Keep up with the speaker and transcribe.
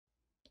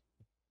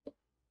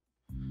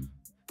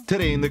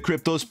Today in the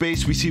crypto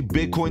space, we see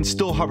Bitcoin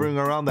still hovering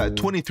around that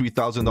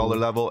 $23,000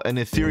 level and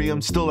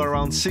Ethereum still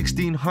around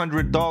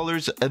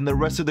 $1,600, and the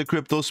rest of the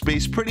crypto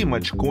space pretty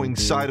much going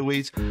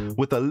sideways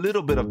with a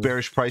little bit of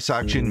bearish price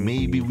action.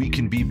 Maybe we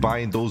can be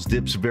buying those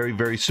dips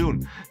very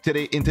soon.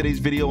 In today's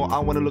video, I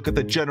want to look at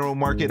the general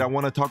market. I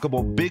want to talk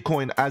about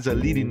Bitcoin as a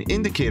leading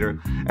indicator,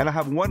 and I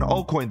have one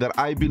altcoin that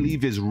I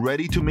believe is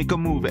ready to make a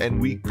move and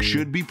we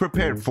should be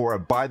prepared for a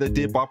buy the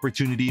dip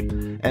opportunity,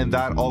 and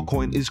that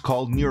altcoin is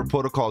called Near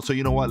Protocol. So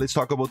you know what? Let's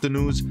talk about the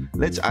news,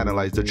 let's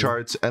analyze the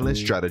charts, and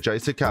let's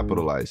strategize to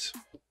capitalize.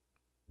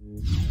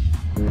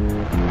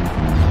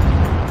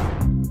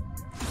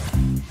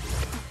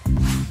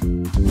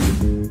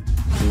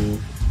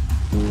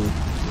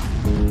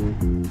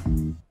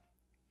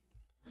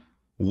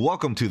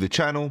 Welcome to the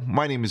channel.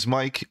 My name is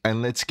Mike,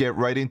 and let's get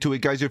right into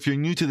it, guys. If you're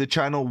new to the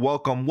channel,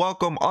 welcome.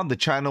 On the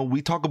channel,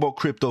 we talk about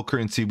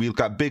cryptocurrency. We look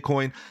at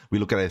Bitcoin, we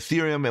look at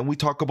Ethereum, and we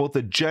talk about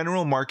the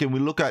general market. We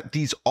look at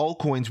these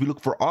altcoins. We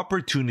look for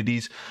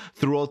opportunities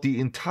throughout the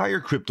entire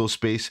crypto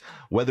space,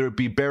 whether it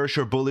be bearish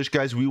or bullish,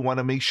 guys. We want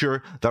to make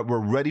sure that we're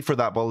ready for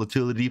that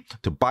volatility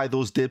to buy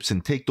those dips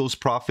and take those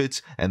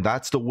profits, and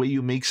that's the way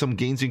you make some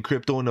gains in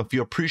crypto. And if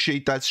you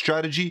appreciate that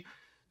strategy,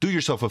 do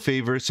yourself a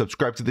favor,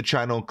 subscribe to the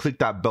channel, click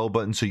that bell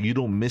button so you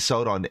don't miss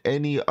out on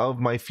any of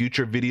my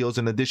future videos.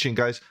 In addition,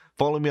 guys,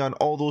 follow me on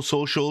all those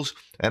socials,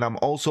 and I'm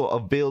also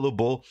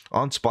available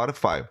on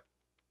Spotify.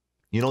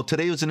 You know,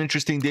 today was an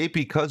interesting day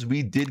because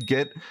we did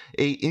get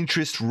a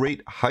interest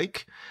rate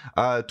hike,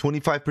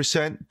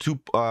 25% to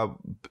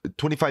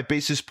 25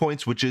 basis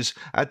points, which is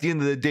at the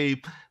end of the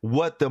day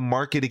what the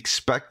market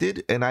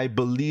expected, and I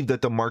believe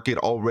that the market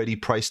already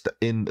priced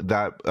in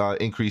that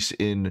increase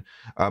in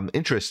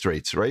interest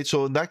rates, right?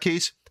 So in that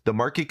case, the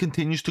market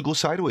continues to go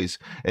sideways.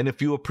 And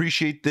if you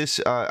appreciate this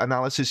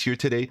analysis here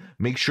today,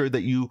 make sure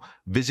that you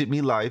visit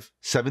me live,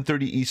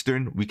 7:30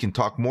 Eastern. We can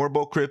talk more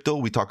about crypto.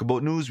 We talk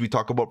about news. We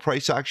talk about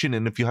price action.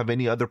 And if you have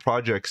any other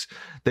projects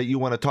that you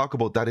want to talk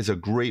about, that is a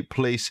great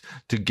place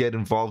to get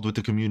involved with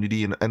the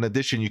community. And in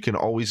addition, you can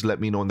always let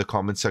me know in the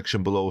comment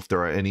section below if there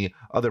are any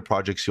other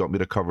projects you want me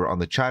to cover on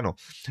the channel.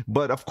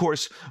 But of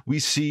course, we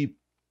see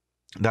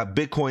that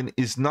Bitcoin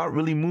is not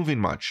really moving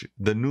much.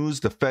 The news,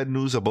 the Fed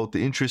news about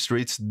the interest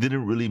rates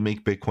didn't really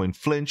make Bitcoin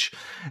flinch,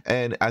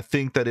 and I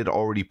think that it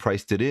already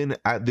priced it in.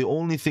 The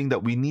only thing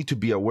that we need to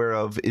be aware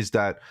of is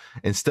that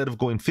instead of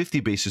going 50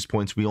 basis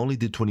points, we only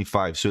did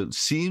 25. So it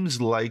seems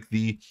like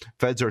the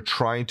Feds are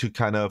trying to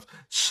kind of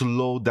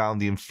slow down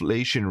the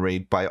inflation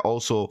rate by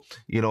also,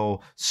 you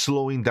know,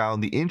 slowing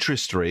down the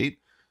interest rate,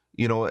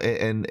 you know,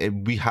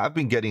 and we have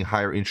been getting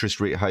higher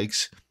interest rate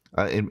hikes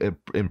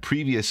in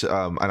previous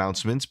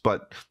announcements,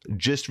 but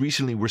just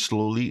recently we're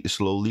slowly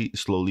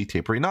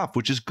tapering off,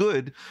 which is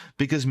good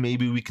because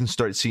maybe we can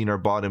start seeing our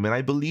bottom. And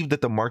I believe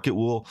that the market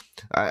will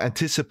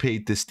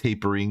anticipate this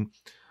tapering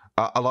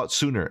a lot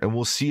sooner, and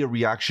we'll see a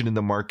reaction in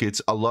the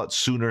markets a lot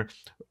sooner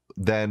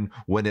than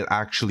when it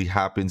actually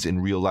happens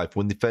in real life.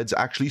 When the Feds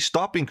actually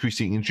stop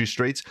increasing interest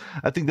rates,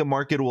 I think the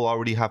market will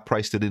already have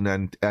priced it in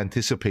and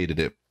anticipated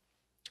it.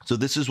 So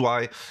this is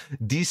why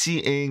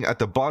DCing at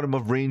the bottom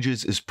of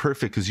ranges is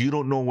perfect, because you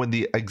don't know when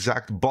the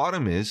exact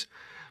bottom is,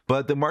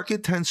 but the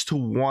market tends to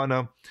want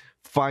to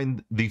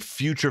find the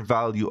future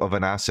value of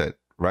an asset,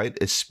 right?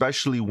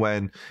 Especially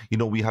when, you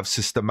know, we have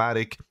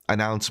systematic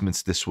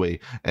announcements this way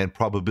and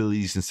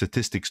probabilities and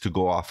statistics to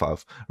go off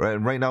of, right?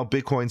 And right now,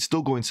 Bitcoin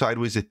still going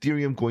sideways,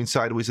 Ethereum going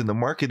sideways, and the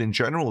market in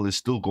general is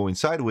still going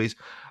sideways.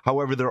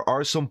 However, there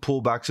are some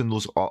pullbacks in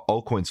those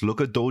altcoins.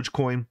 Look at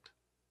Dogecoin.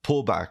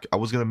 Pullback. I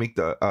was going to make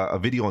a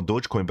video on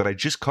Dogecoin, but I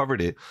just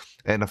covered it,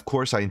 and of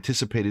course I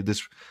anticipated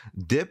this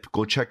dip.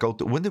 Go check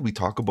out when did we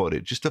talk about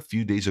it? Just a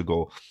few days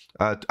ago,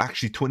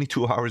 actually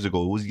 22 hours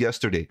ago. It was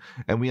yesterday,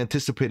 and we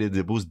anticipated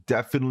it was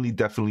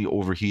definitely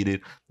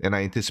overheated, and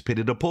I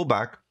anticipated a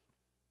pullback.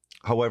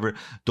 However,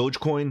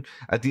 Dogecoin,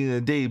 at the end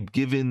of the day,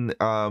 given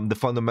the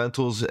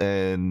fundamentals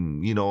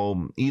and, you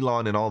know,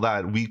 Elon and all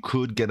that, we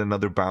could get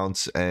another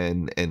bounce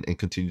and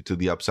continue to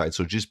the upside.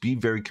 So just be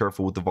very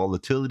careful with the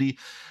volatility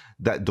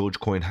that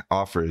Dogecoin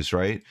offers,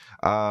 right?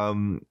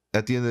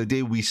 At the end of the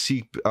day, we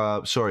see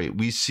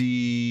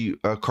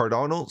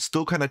Cardano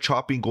still kind of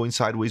chopping, going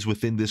sideways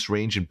within this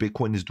range, and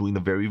Bitcoin is doing a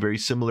very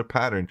similar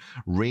pattern,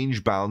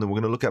 range bound. And we're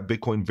going to look at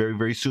Bitcoin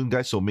very soon,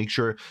 guys. So make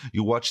sure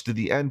you watch to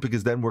the end,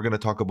 because then we're going to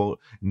talk about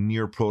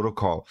Near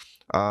Protocol.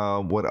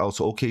 What else?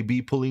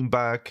 OKB pulling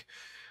back.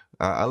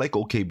 I like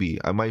OKB.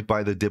 I might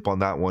buy the dip on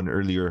that one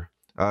earlier.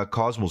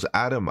 Cosmos,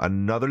 Atom,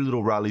 another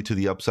little rally to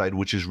the upside,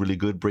 which is really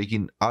good,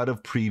 breaking out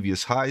of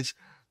previous highs.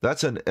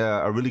 That's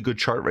a really good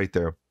chart right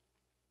there.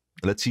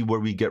 Let's see where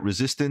we get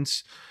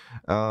resistance.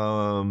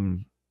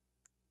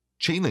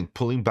 Chainlink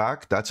pulling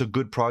back. That's a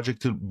good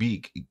project to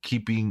be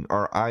keeping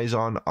our eyes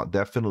on,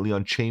 definitely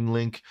on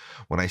Chainlink.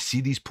 When I see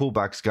these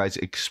pullbacks, guys,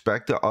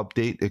 expect an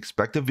update,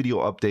 expect a video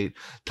update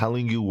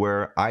telling you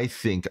where I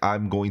think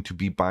I'm going to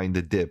be buying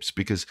the dips,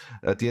 because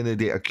at the end of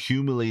the day,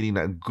 accumulating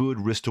that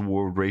good risk to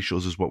reward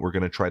ratios is what we're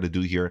going to try to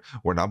do here.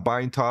 We're not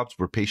buying tops.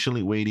 We're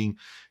patiently waiting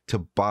to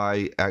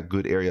buy at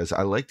good areas.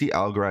 I like the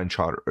Algorand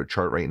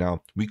chart right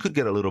now. We could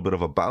get a little bit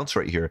of a bounce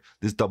right here.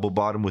 This double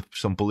bottom with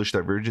some bullish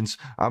divergence.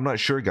 I'm not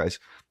sure, guys.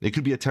 It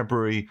could be a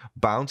temporary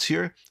bounce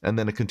here and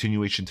then a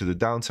continuation to the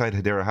downside.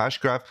 Hedera hash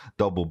graph,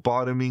 double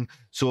bottoming.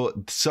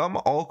 So some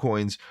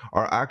altcoins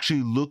are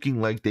actually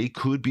looking like they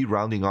could be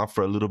rounding off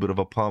for a little bit of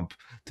a pump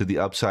to the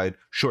upside,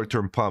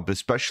 short-term pump,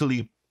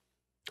 especially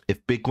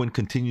if Bitcoin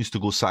continues to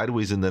go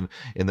sideways in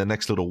the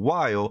next little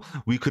while.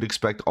 We could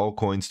expect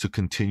altcoins to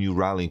continue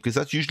rallying, because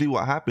that's usually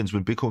what happens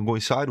when Bitcoin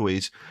goes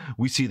sideways.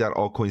 We see that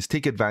altcoins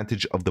take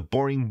advantage of the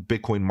boring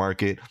Bitcoin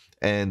market,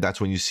 and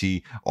that's when you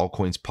see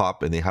altcoins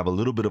pop and they have a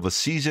little bit of a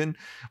season.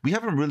 We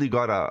haven't really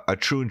got a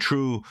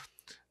true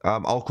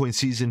altcoin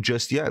season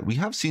just yet. We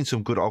have seen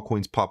some good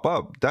altcoins pop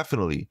up,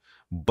 definitely,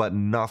 but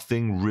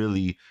nothing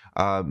really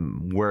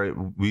where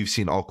we've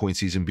seen altcoin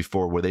season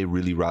before where they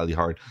really rally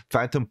hard.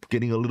 Phantom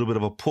getting a little bit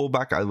of a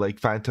pullback. I like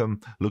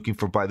Phantom, looking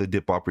for buy the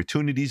dip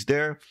opportunities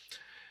there.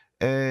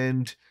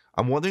 And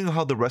I'm wondering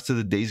how the rest of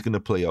the day is going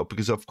to play out,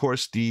 because of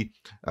course the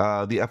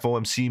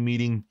FOMC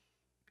meeting,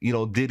 you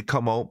know, did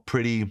come out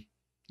pretty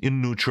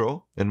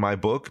neutral in my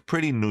book,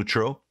 pretty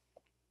neutral.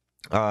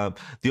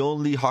 The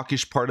only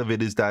hawkish part of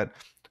it is that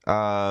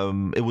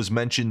it was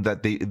mentioned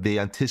that they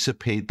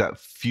anticipate that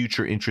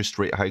future interest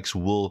rate hikes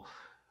will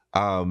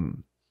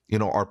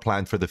are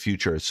planned for the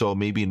future. So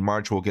maybe in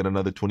March we'll get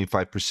another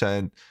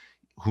 25%.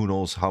 Who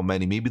knows how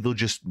many? Maybe they'll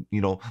just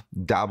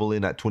dabble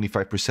in at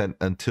 25%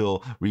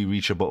 until we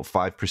reach about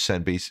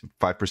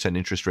 5%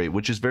 interest rate,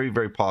 which is very,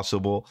 very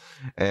possible.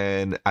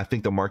 And I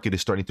think the market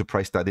is starting to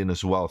price that in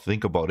as well.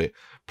 Think about it.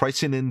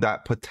 Pricing in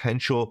that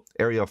potential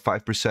area of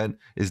 5%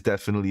 is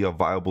definitely a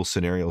viable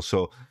scenario.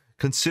 So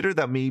consider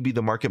that maybe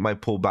the market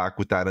might pull back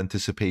with that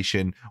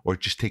anticipation, or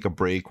just take a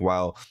break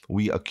while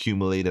we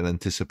accumulate and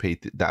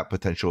anticipate that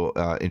potential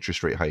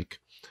interest rate hike.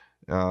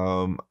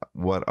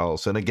 What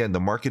else? And again, the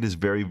market is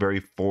very, very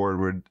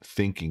forward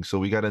thinking, so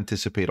we got to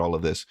anticipate all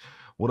of this.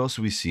 What else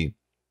do we see?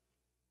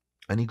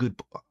 Any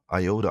good?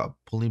 IOTA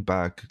pulling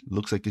back,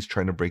 looks like it's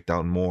trying to break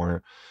down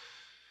more.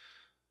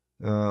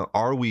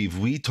 Arweave,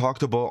 we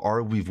talked about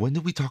Arweave. When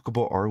did we talk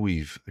about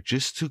Arweave?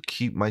 Just to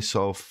keep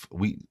myself,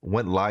 we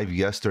went live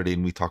yesterday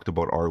and we talked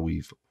about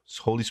Arweave.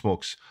 Holy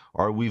smokes,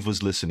 Arweave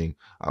was listening.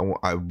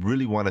 I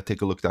really want to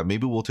take a look at that.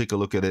 Maybe we'll take a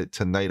look at it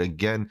tonight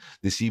again,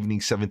 this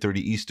evening, 7:30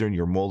 Eastern.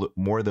 You're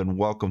more than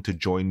welcome to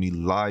join me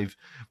live.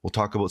 We'll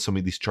talk about some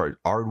of these charts.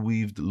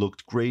 Arweave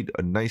looked great,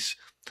 a nice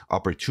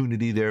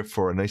opportunity there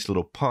for a nice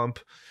little pump,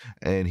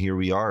 and here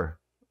we are.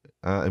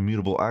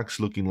 Immutable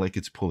X looking like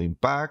it's pulling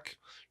back,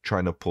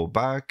 trying to pull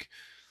back.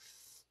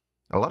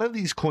 A lot of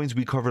these coins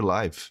we cover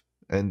live,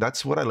 and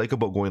that's what I like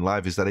about going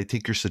live, is that I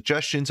take your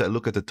suggestions, I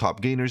look at the top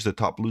gainers, the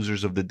top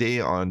losers of the day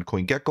on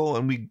CoinGecko,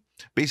 and we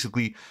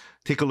basically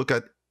take a look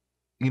at,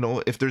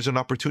 if there's an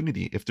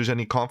opportunity, if there's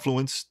any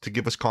confluence to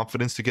give us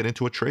confidence to get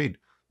into a trade.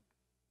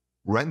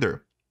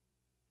 Render,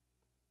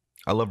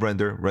 I love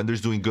Render.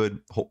 Render's doing good,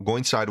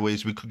 going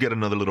sideways. We could get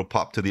another little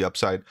pop to the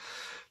upside.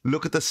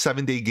 Look at the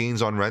 7-day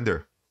gains on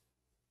Render.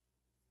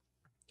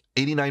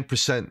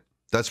 89%.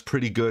 That's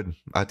pretty good.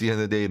 At the end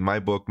of the day, in my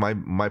book,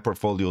 my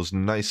portfolio is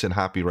nice and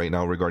happy right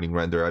now regarding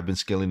Render. I've been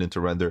scaling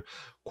into Render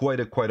quite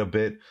a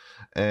bit.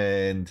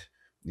 And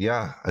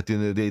yeah, at the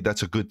end of the day,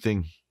 that's a good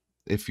thing.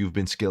 If you've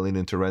been scaling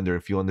into Render,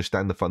 if you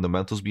understand the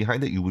fundamentals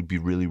behind it, you would be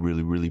really,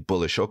 really, really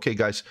bullish. Okay,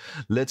 guys,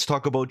 let's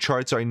talk about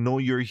charts. I know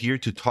you're here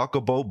to talk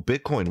about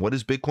Bitcoin. What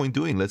is Bitcoin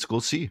doing? Let's go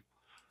see.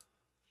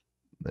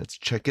 Let's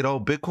check it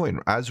out.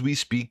 Bitcoin. As we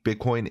speak,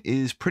 Bitcoin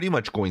is pretty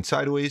much going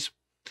sideways.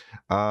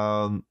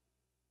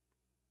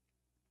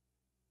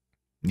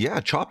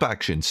 Yeah, chop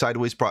action,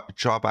 sideways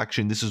chop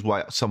action. This is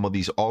why some of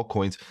these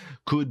altcoins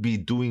could be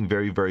doing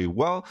very, very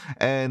well.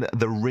 And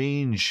the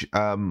range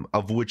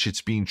of which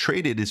it's being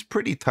traded is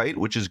pretty tight,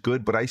 which is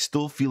good. But I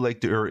still feel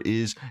like there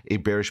is a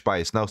bearish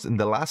bias. Now, in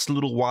the last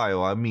little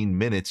while, I mean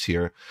minutes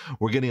here,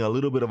 we're getting a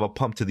little bit of a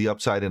pump to the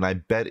upside. And I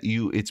bet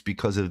you it's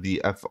because of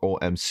the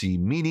FOMC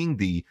meeting,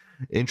 the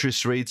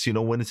interest rates,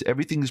 when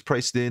everything is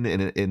priced in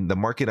and the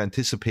market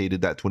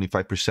anticipated that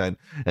 25%.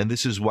 And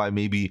this is why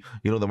maybe,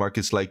 the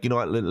market's like,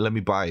 let me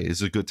buy.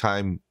 It's a good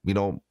time.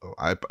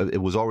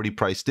 It was already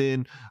priced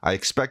in. I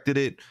expected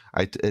it.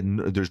 And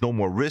there's no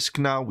more risk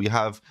now. We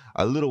have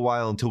a little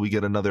while until we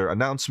get another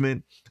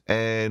announcement,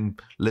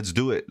 and let's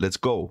do it. Let's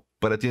go.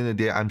 But at the end of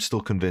the day, I'm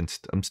still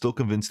convinced. I'm still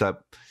convinced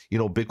that,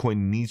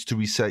 Bitcoin needs to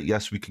reset.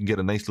 Yes, we can get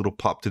a nice little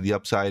pop to the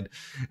upside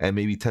and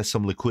maybe test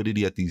some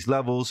liquidity at these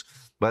levels.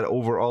 But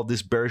overall,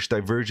 this bearish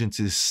divergence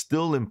is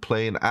still in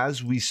play. And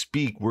as we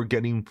speak, we're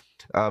getting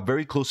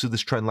very close to this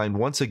trend line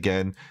once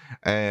again.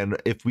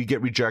 And if we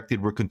get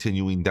rejected, we're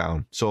continuing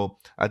down. So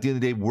at the end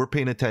of the day, we're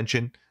paying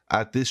attention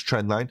at this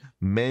trend line.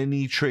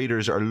 Many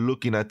traders are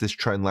looking at this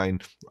trend line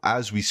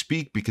as we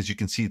speak, because you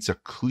can see it's a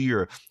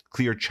clear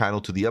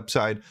channel to the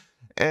upside.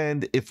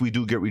 And if we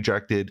do get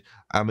rejected,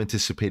 I'm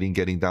anticipating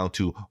getting down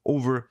to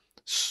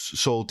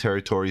oversold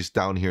territories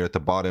down here at the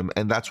bottom.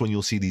 And that's when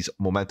you'll see these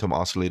momentum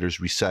oscillators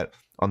reset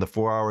on the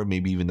 4-hour,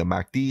 maybe even the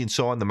MACD and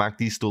so on. The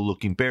MACD is still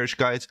looking bearish,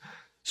 guys.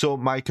 So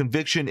my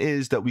conviction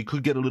is that we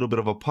could get a little bit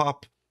of a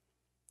pop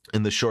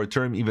in the short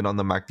term. Even on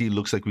the MACD,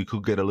 looks like we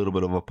could get a little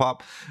bit of a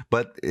pop,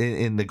 but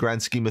in the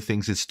grand scheme of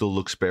things, it still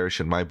looks bearish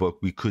in my book.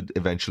 We could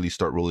eventually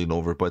start rolling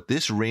over, but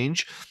this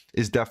range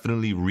is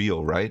definitely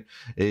real, right?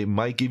 It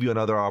might give you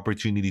another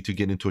opportunity to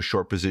get into a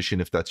short position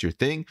if that's your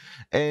thing,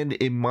 and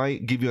it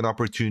might give you an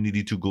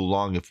opportunity to go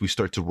long if we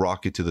start to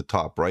rocket to the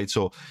top, right?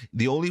 So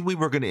the only way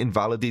we're going to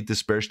invalidate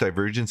this bearish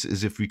divergence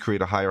is if we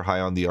create a higher high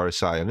on the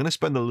RSI. I'm going to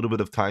spend a little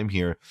bit of time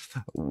here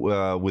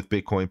with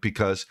Bitcoin,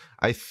 because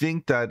I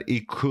think that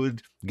it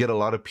could get a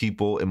lot of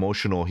people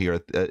emotional here,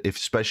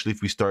 especially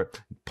if we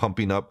start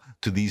pumping up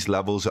to these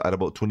levels at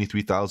about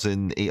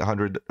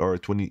 23,800 or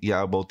 20,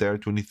 yeah, about there,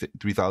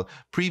 23,000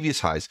 previous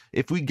highs.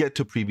 If we get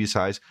to previous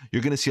highs,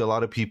 you're going to see a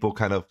lot of people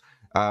kind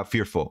of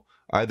fearful,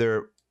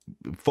 either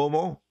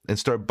FOMO and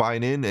start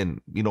buying in and,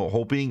 you know,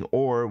 hoping,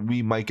 or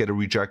we might get a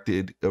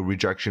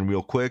rejection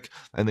real quick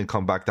and then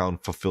come back down,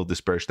 fulfill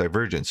this bearish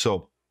divergence.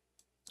 So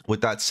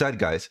with that said,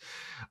 guys,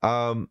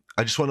 I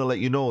just want to let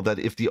you know that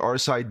if the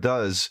RSI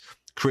does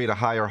create a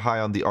higher high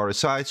on the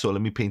RSI, so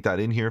let me paint that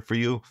in here for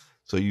you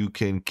so you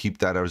can keep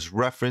that as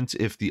reference.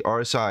 If the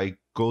RSI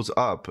goes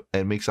up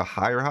and makes a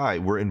higher high,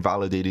 we're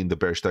invalidating the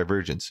bearish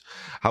divergence.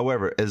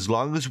 However, as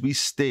long as we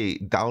stay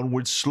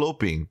downward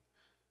sloping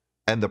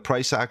and the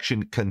price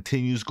action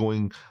continues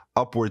going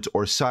upwards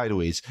or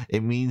sideways,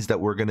 it means that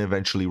we're going to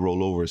eventually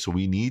roll over. So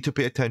we need to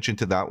pay attention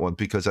to that one,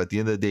 because at the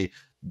end of the day,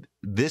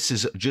 this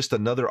is just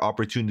another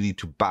opportunity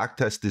to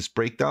backtest this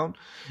breakdown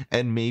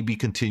and maybe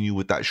continue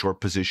with that short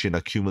position,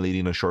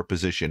 accumulating a short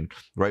position,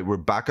 right? We're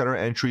back at our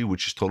entry,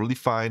 which is totally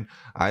fine.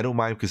 I don't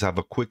mind, because I have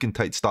a quick and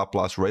tight stop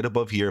loss right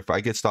above here. If I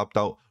get stopped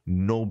out,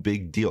 no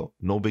big deal,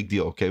 no big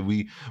deal. Okay,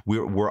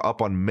 we're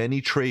up on many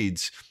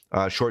trades,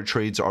 short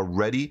trades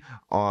already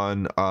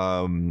on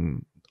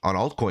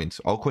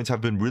altcoins. Altcoins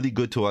have been really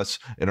good to us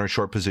in our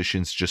short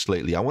positions just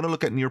lately. I want to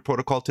look at Near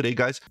Protocol today,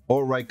 guys.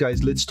 All right,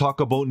 guys, let's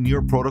talk about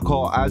Near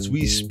Protocol. As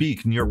we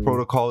speak, Near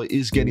Protocol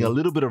is getting a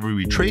little bit of a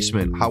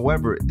retracement.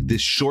 However, this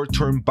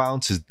short-term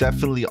bounce is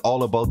definitely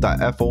all about that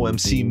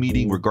FOMC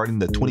meeting regarding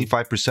the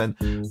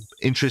 25%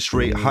 interest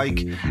rate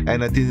hike.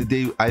 And at the end of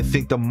the day, I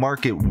think the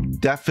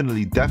market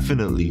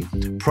definitely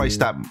priced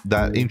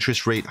that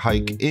interest rate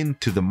hike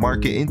into the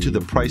market, into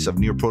the price of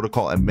Near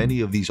Protocol and many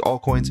of these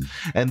altcoins.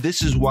 And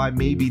this is why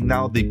maybe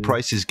now the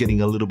price is getting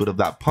a little bit of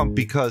that pump,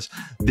 because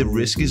the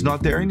risk is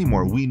not there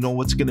anymore. We know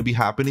what's going to be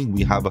happening.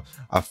 We have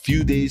a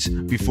few days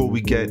before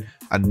we get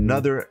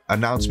another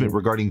announcement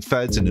regarding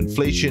feds and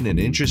inflation and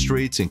interest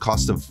rates and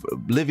cost of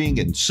living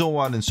and so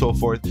on and so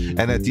forth.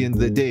 And at the end of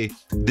the day,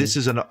 this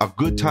is a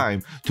good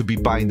time to be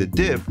buying the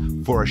dip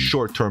for a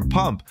short-term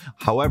pump.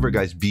 However,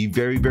 guys, be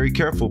very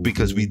careful,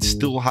 because we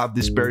still have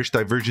this bearish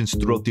divergence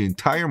throughout the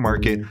entire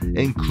market,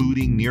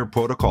 including Near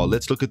Protocol.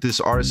 Let's look at this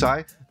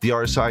RSI. The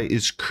RSI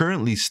is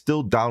currently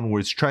still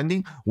downwards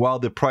trending, while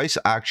the price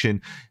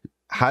action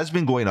has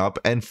been going up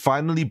and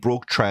finally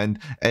broke trend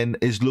and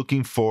is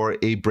looking for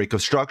a break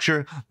of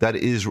structure that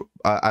is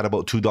at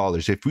about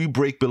 $2. If we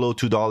break below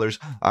 $2,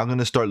 I'm going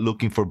to start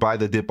looking for buy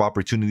the dip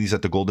opportunities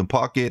at the golden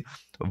pocket,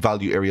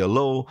 value area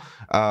low,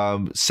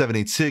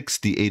 786,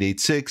 the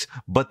 886.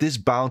 But this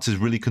bounce is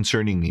really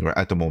concerning me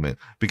at the moment,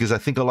 because I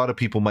think a lot of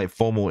people might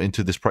FOMO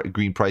into this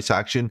green price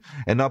action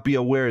and not be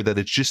aware that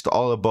it's just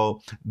all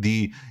about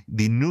the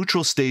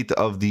neutral state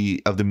of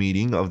the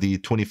meeting of the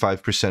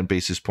 25%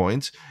 basis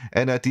points.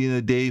 And at the end of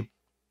the day,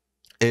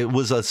 it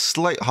was a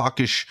slight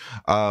hawkish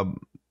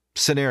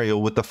scenario,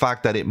 with the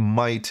fact that it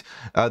might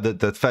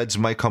the feds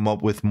might come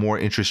up with more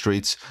interest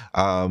rates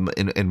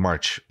in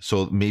March,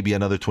 so maybe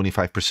another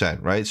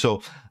 25%, right?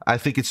 So I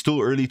think it's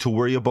still early to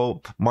worry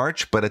about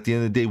March, but at the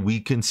end of the day, we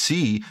can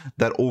see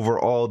that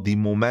overall the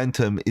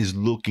momentum is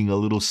looking a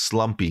little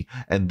slumpy,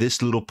 and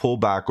this little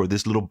pullback or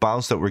this little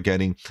bounce that we're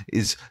getting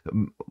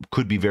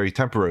could be very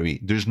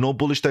temporary. There's no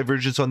bullish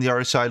divergence on the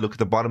RSI. Look at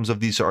the bottoms of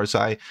these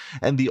RSI,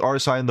 and the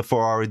RSI in the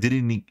 4-hour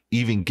didn't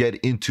even get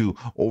into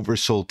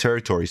oversold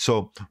territory.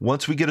 So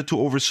once we get it to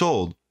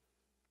oversold,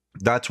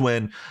 that's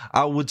when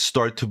I would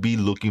start to be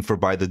looking for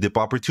buy the dip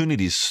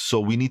opportunities. So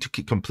we need to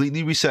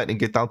completely reset and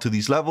get down to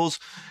these levels,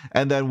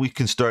 and then we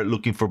can start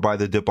looking for buy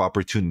the dip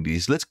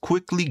opportunities. Let's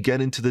quickly get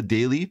into the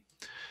daily.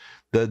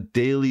 The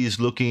daily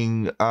is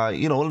looking,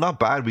 not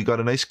bad. We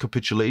got a nice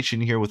capitulation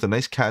here with a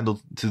nice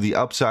candle to the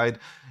upside.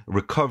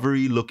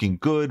 Recovery looking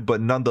good, but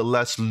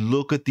nonetheless,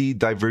 look at the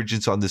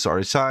divergence on this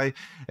RSI,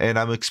 and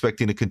I'm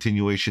expecting a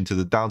continuation to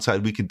the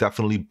downside. We can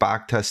definitely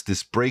backtest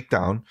this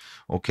breakdown.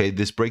 Okay,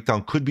 this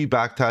breakdown could be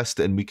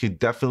backtest, and we could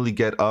definitely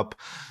get up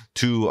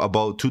to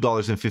about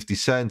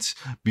 $2.50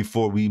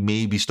 before we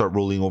maybe start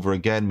rolling over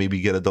again, maybe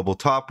get a double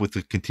top. With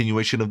the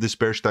continuation of this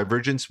bearish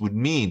divergence would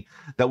mean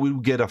that we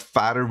would get a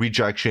fatter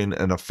rejection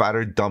and a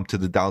fatter dump to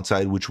the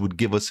downside, which would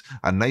give us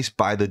a nice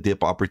buy the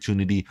dip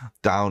opportunity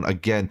down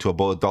again to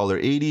about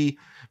 $1.80,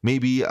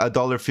 maybe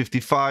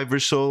 $1.55 or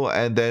so,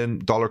 and then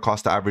dollar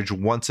cost average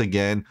once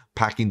again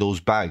packing those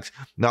bags.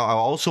 Now I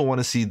also want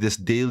to see this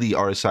daily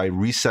RSI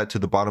reset to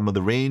the bottom of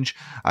the range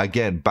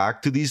again,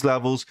 back to these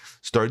levels,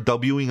 start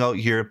Wing out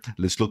here.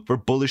 Let's look for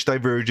bullish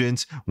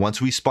divergence.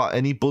 Once we spot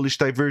any bullish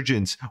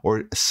divergence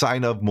or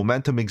sign of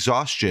momentum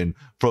exhaustion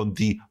from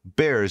the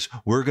bears,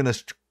 we're gonna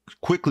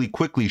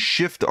quickly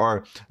shift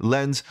our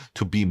lens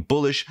to being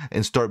bullish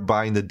and start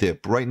buying the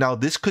dip. Right now,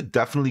 this could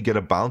definitely get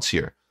a bounce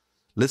here.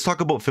 Let's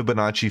talk about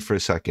Fibonacci for a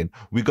second.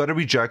 We got a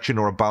rejection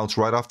or a bounce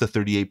right off the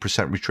 38%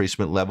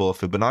 retracement level of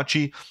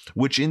Fibonacci,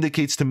 which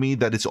indicates to me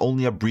that it's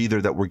only a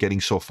breather that we're getting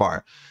so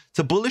far. It's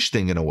a bullish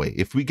thing in a way.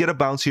 If we get a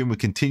bounce here and we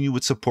continue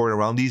with support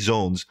around these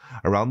zones,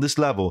 around this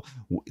level,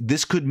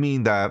 this could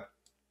mean that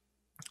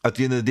at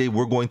the end of the day,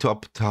 we're going to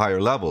up to higher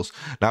levels.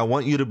 Now, I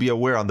want you to be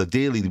aware on the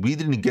daily, we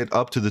didn't get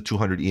up to the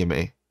 200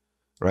 EMA,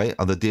 right?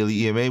 On the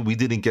daily EMA, we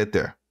didn't get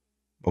there.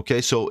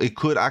 Okay, so it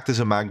could act as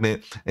a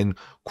magnet and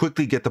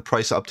quickly get the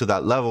price up to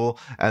that level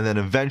and then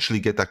eventually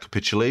get that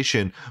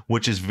capitulation,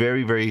 which is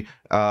very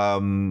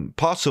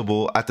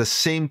possible, at the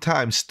same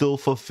time still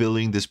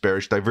fulfilling this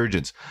bearish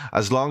divergence.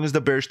 As long as the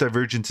bearish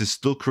divergence is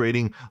still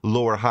creating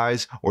lower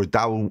highs or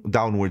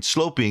downward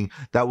sloping,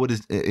 that would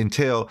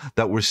entail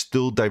that we're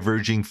still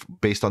diverging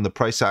based on the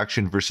price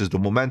action versus the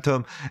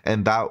momentum,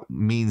 and that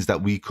means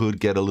that we could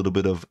get a little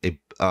bit of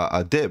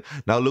a dip.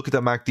 Now look at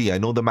the MACD. I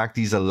know the MACD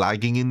is a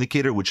lagging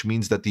indicator, which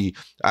means that the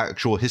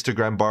actual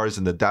histogram bars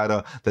and the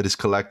data that is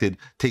collected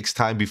takes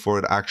time before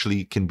it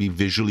actually can be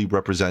visually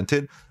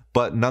represented.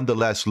 But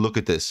nonetheless, look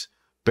at this.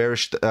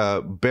 Bearish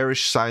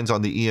signs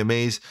on the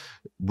EMAs,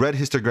 red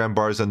histogram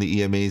bars on the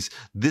EMAs.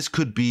 This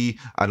could be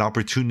an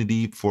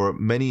opportunity for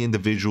many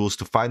individuals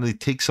to finally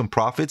take some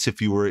profits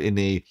if you were in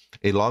a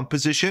long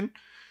position.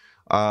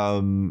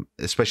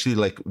 Especially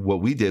like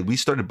what we did. We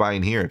started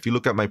buying here. If you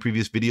look at my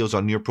previous videos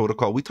on Near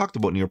Protocol, we talked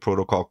about Near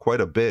Protocol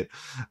quite a bit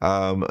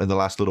in the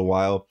last little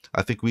while.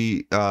 I think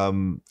we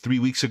 3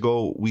 weeks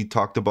ago we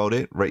talked about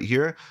it right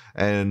here,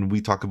 and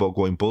we talked about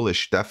going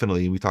bullish.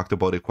 Definitely, we talked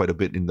about it quite a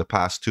bit in the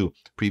past too,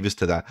 previous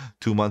to that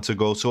 2 months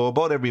ago. So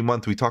about every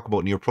month we talk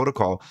about Near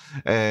Protocol,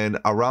 and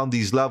around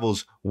these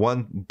levels,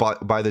 one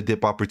buy the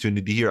dip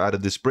opportunity here out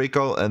of this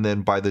breakout, and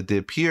then buy the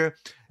dip here.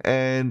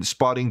 And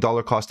spotting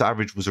dollar cost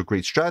average was a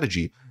great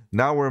strategy.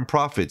 Now we're in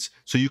profits.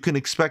 So you can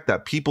expect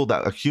that people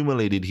that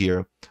accumulated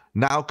here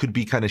now could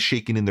be kind of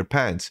shaking in their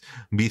pants,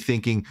 be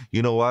thinking,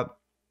 you know what?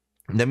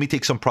 Let me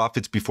take some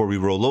profits before we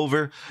roll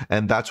over.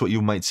 And that's what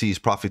you might see is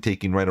profit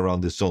taking right around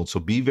this zone. So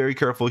be very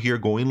careful here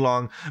going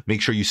long.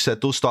 Make sure you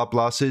set those stop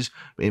losses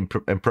in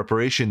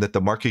preparation that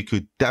the market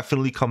could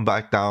definitely come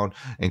back down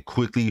and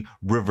quickly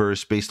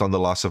reverse based on the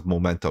loss of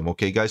momentum.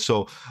 Okay, guys.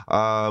 So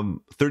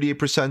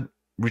 38%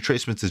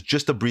 retracements is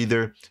just a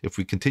breather. If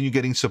we continue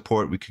getting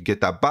support, we could get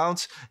that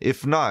bounce.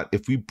 If not,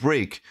 if we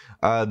break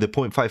the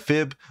 0.5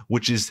 fib,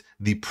 which is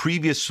the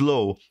previous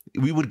low,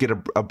 we would get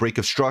a break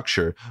of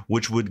structure,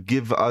 which would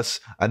give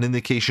us an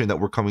indication that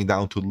we're coming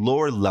down to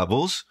lower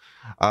levels.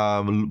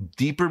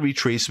 Deeper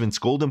retracements,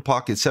 golden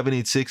pocket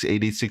 786,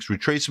 886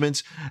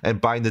 retracements, and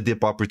buying the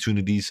dip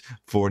opportunities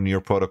for Near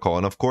Protocol.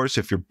 And of course,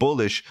 if you're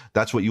bullish,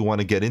 that's what you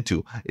want to get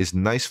into, is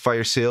nice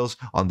fire sales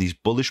on these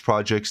bullish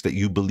projects that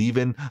you believe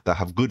in, that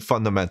have good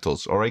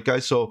fundamentals. All right,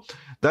 guys, so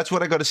that's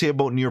what I got to say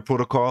about Near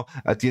Protocol.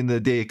 At the end of the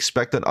day,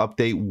 expect an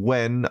update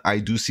when I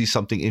do see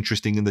something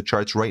interesting in the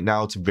charts. Right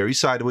now, it's very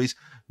sideways,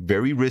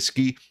 very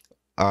risky.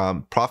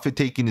 Profit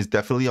taking is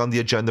definitely on the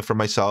agenda for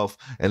myself,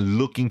 and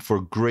looking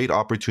for great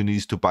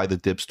opportunities to buy the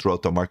dips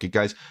throughout the market.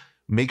 Guys,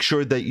 make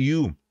sure that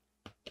you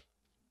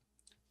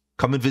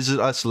come and visit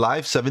us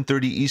live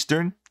 7:30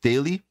 Eastern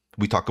daily.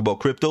 We talk about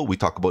crypto, we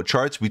talk about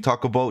charts, we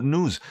talk about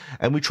news,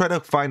 and we try to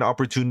find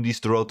opportunities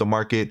throughout the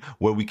market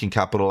where we can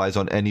capitalize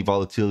on any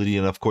volatility.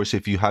 And of course,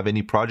 if you have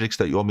any projects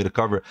that you want me to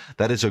cover,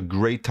 that is a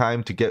great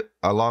time to get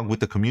along with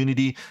the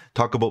community,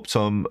 talk about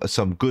some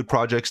good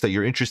projects that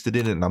you're interested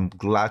in, and I'm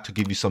glad to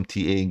give you some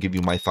TA and give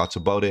you my thoughts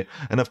about it.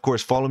 And of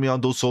course, follow me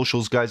on those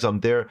socials, guys.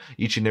 I'm there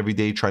each and every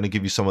day trying to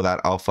give you some of that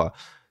alpha.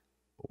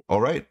 All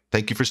right,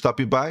 thank you for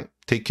stopping by.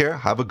 Take care,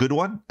 have a good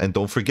one, and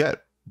don't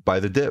forget, buy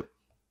the dip.